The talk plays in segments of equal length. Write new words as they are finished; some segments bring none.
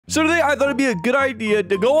So today I thought it'd be a good idea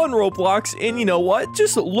to go on Roblox and you know what?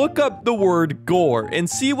 Just look up the word gore and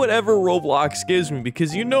see whatever Roblox gives me,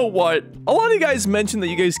 because you know what? A lot of you guys mentioned that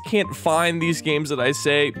you guys can't find these games that I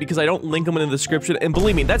say because I don't link them in the description, and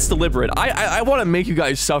believe me, that's deliberate. I want to make you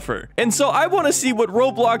guys suffer. And so I want to see what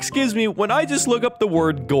Roblox gives me when I just look up the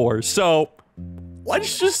word gore. So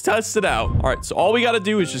let's just test it out. All right, so all we got to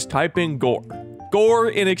do is just type in gore. Gore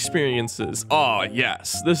in experiences. Oh,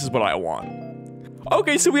 yes, this is what I want.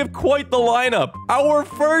 Okay, so we have quite the lineup. Our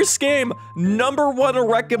first game, #1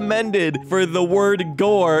 recommended for the word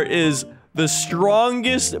gore, is The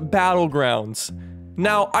Strongest Battlegrounds.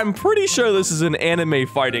 Now, I'm pretty sure this is an anime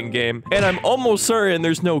fighting game, and I'm almost certain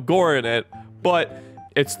there's no gore in it, but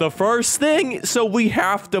it's the first thing, so we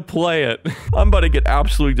have to play it. I'm about to get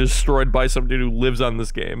absolutely destroyed by some dude who lives on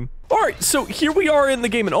this game. All right, so here we are in the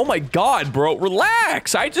game, and oh my god, bro,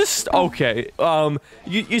 relax. Okay.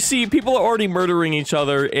 You see, people are already murdering each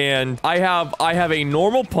other, and I have a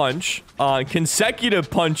normal punch, consecutive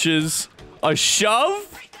punches, a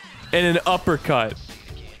shove, and an uppercut.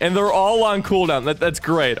 And they're all on cooldown. That's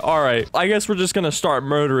great. All right, I guess we're just gonna start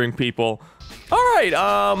murdering people. All right,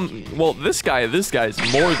 well, this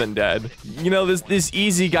guy's more than dead. You know, this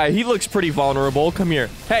easy guy, he looks pretty vulnerable. Come here.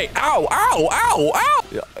 Hey, ow, ow, ow,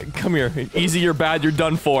 ow. Come here. Easy, you're bad, you're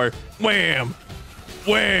done for. Wham.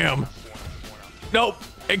 Wham. Nope.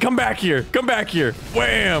 Hey, come back here. Come back here.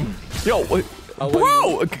 Wham. Yo, bro.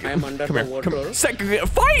 I'm under come the here. water.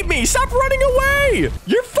 Fight me. Stop running away.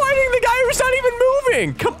 You're fighting the guy who's not even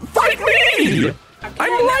moving. Come, fight me.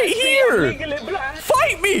 I'm right here!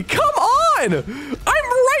 Fight me! Come on! I'm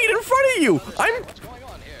right in front of you!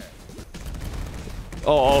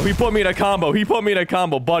 Oh, he put me in a combo. He put me in a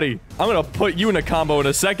combo, buddy. I'm gonna put you in a combo in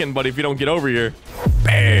a second, buddy, if you don't get over here.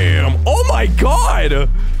 Bam! Oh my god!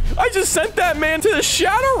 I just sent that man to the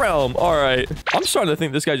Shadow Realm. All right. I'm starting to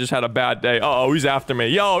think this guy just had a bad day. Uh-oh, he's after me.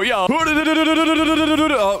 Yo, yo. Oh,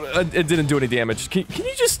 it didn't do any damage. Can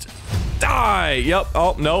you just die? Yep.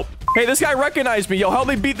 Oh, nope. Hey, this guy recognized me. Yo, help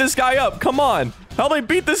me beat this guy up. Come on. Help me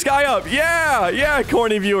beat this guy up. Yeah. Yeah,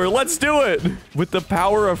 corny viewer. Let's do it. With the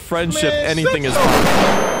power of friendship, anything is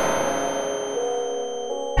possible.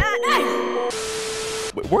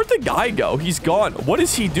 Where'd the guy go? He's gone. What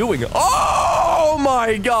is he doing? Oh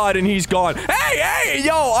my god, and he's gone. Hey,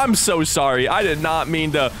 yo, I'm so sorry. I did not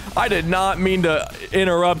mean to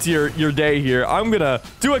interrupt your day here. I'm gonna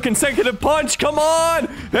do a consecutive punch. Come on.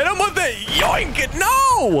 Hit him with it. Yoink.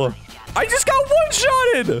 No. I just got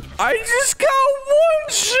one-shotted.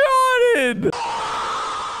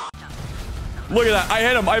 Look at that. I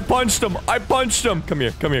hit him. I punched him. Come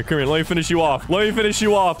here. Let me finish you off.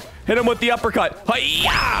 Hit him with the uppercut.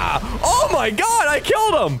 Hi-ya! Oh my god, I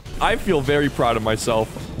killed him. I feel very proud of myself.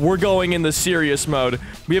 We're going in the serious mode.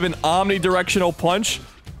 We have an omnidirectional punch.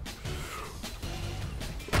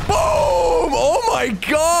 Boom! Oh my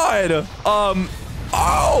god.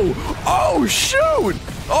 Oh, shoot.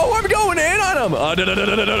 Oh, I'm going in on him.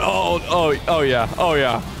 Oh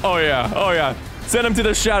yeah. Send him to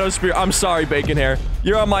the Shadow Spear. I'm sorry, Bacon Hair.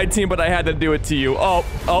 You're on my team, but I had to do it to you.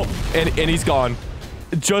 And he's gone.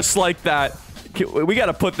 Just like that. We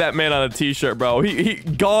gotta put that man on a t-shirt, bro. He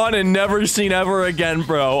gone and never seen ever again,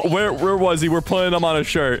 bro. Where was he? We're putting him on a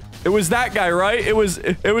shirt. It was that guy, right? It was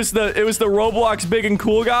the Roblox big and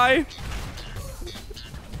cool guy.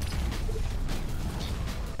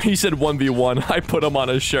 He said 1v1. I put him on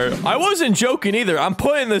a shirt. I wasn't joking either. I'm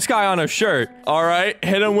putting this guy on a shirt. All right.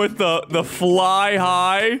 Hit him with the fly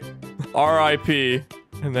high. R.I.P.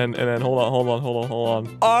 And then hold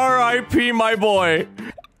on. R.I.P. my boy.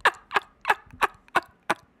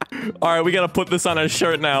 All right, we gotta put this on a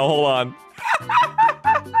shirt now. Hold on.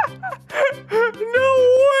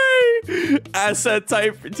 No way. Asset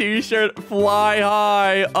type t-shirt, fly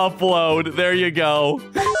high, upload. There you go.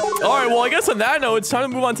 All right, well, I guess on that note, it's time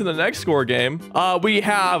to move on to the next score game. We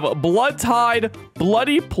have Blood Tide,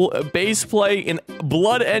 Bloody Base Play, and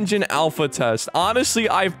Blood Engine Alpha Test. Honestly,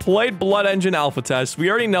 I've played Blood Engine Alpha Test. We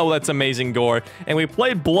already know that's amazing gore. And we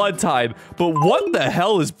played Blood Tide. But what the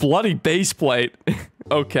hell is Bloody Base Plate?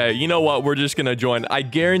 Okay, you know what? We're just gonna join. I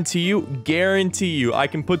guarantee you, I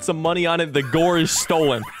can put some money on it. The gore is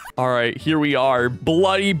stolen. All right, here we are.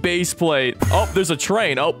 Bloody Base Plate. Oh, there's a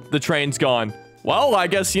train. Oh, the train's gone. Well, I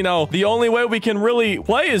guess, you know, the only way we can really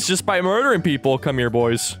play is just by murdering people. Come here,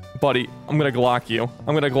 boys. Buddy, I'm gonna Glock you.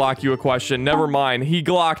 I'm gonna Glock you a question. Never mind. He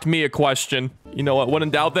Glocked me a question. You know what? When in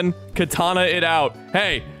doubt, then katana it out.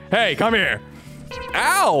 Hey, come here.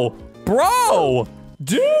 Ow! Bro!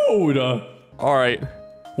 Dude! All right.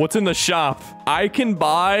 What's in the shop? I can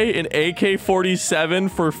buy an AK-47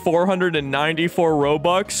 for 494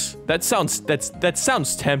 Robux. That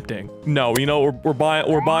sounds tempting. No, you know, we're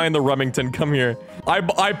buying the Remington. Come here.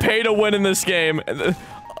 I pay to win in this game.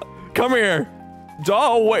 Come here.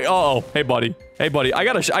 Oh wait. Uh-oh. Hey buddy. Hey buddy. I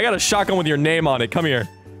got a shotgun with your name on it. Come here.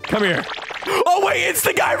 Come here. Oh wait, it's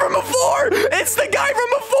the guy from before! It's the guy from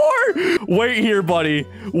before! Wait here, buddy.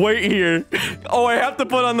 Wait here. Oh, I have to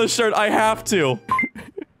put on the shirt. I have to.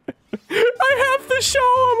 I have to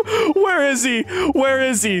show him. Where is he? Where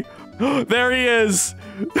is he? There he is.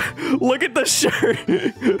 Look at the shirt.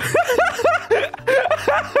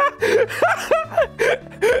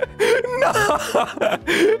 No.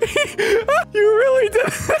 You really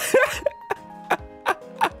did.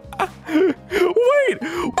 Wait,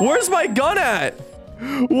 where's my gun at?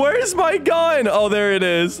 Where's my gun? Oh, there it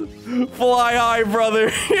is. Fly high, brother.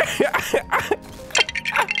 He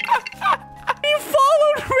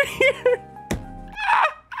followed me here.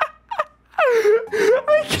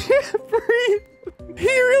 I can't breathe. He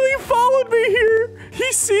really followed me here.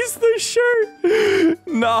 He sees the shirt.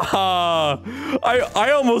 Nah.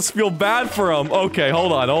 I almost feel bad for him. Okay,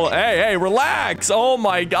 hold on. Hey, relax. Oh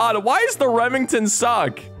my God. Why does the Remington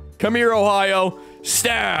suck? Come here, Ohio.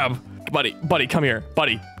 Stab. Buddy, come here.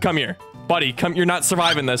 Buddy, come here. Buddy, come. You're not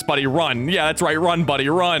surviving this, buddy. Run. Yeah, that's right. Run, buddy.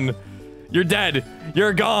 Run. You're dead.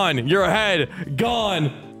 You're gone. You're ahead.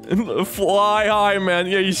 Gone. Fly high, man.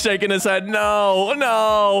 Yeah, he's shaking his head. No,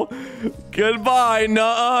 no. Goodbye.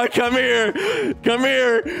 Nuh-uh. Come here. Come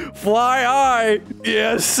here. Fly high.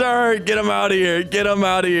 Yes, sir. Get him out of here. Get him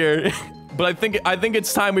out of here. But I think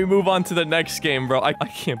it's time we move on to the next game, bro. I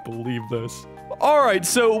can't believe this. All right,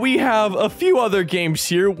 so we have a few other games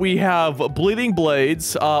here. We have Bleeding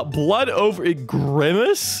Blades, Blood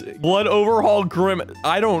Grimace? Blood Overhaul Grimace.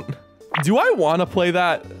 Do I want to play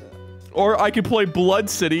that? Or I could play Blood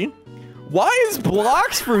City. Why is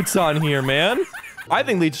Blox Fruits on here, man? I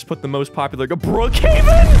think they just put the most popular.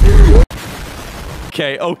 Brookhaven?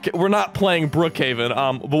 Okay, we're not playing Brookhaven.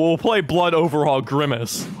 But we'll play Blood Overhaul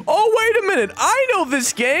Grimace. Oh, wait a minute. I know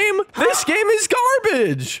this game. This game is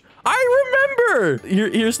garbage. I remember.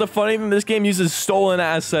 Here's the funny thing. This game uses stolen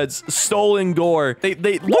assets, stolen gore. They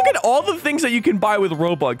look at all the things that you can buy with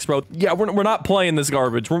Robux, bro. Yeah, we're not playing this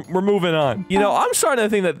garbage. We're moving on. You know, I'm starting to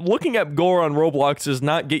think that looking at gore on Roblox does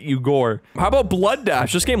not get you gore. How about Blood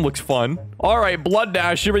Dash? This game looks fun. All right, Blood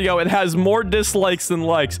Dash. Here we go. It has more dislikes than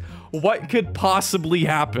likes. What could possibly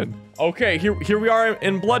happen? Okay, here we are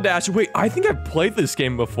in Blood Dash. Wait, I think I've played this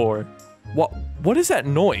game before. What is that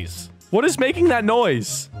noise? What is making that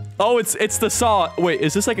noise? Oh, it's the saw. Wait,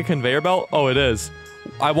 is this like a conveyor belt? Oh, it is.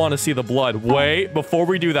 I want to see the blood. Wait, before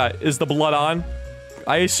we do that, is the blood on?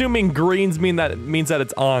 I assuming greens means that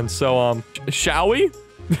it's on. So, shall we?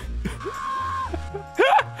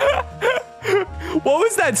 What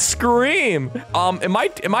was that scream? Am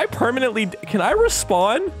I permanently? Can I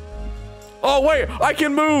respawn? Oh wait, I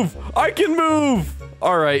can move. I can move.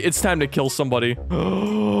 All right, it's time to kill somebody.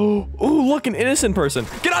 Ooh, look, an innocent person.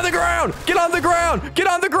 Get on the ground! Get on the ground! Get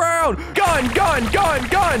on the ground! Gun! Gun! Gun!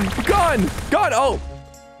 Gun! Gun! Gun!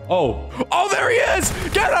 Oh, there he is!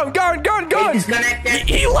 Get him! Gun! Gun! Gun!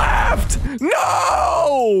 He left!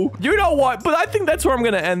 No! You know what? But I think that's where I'm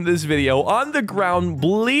gonna end this video. On the ground,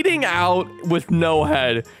 bleeding out with no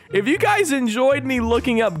head. If you guys enjoyed me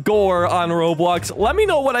looking up gore on Roblox, let me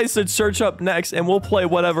know what I should search up next, and we'll play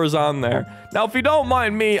whatever's on there. Now, if you don't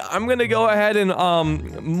mind me, I'm gonna go ahead and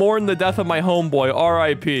mourn the death of my homeboy,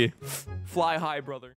 R.I.P. Fly high, brother.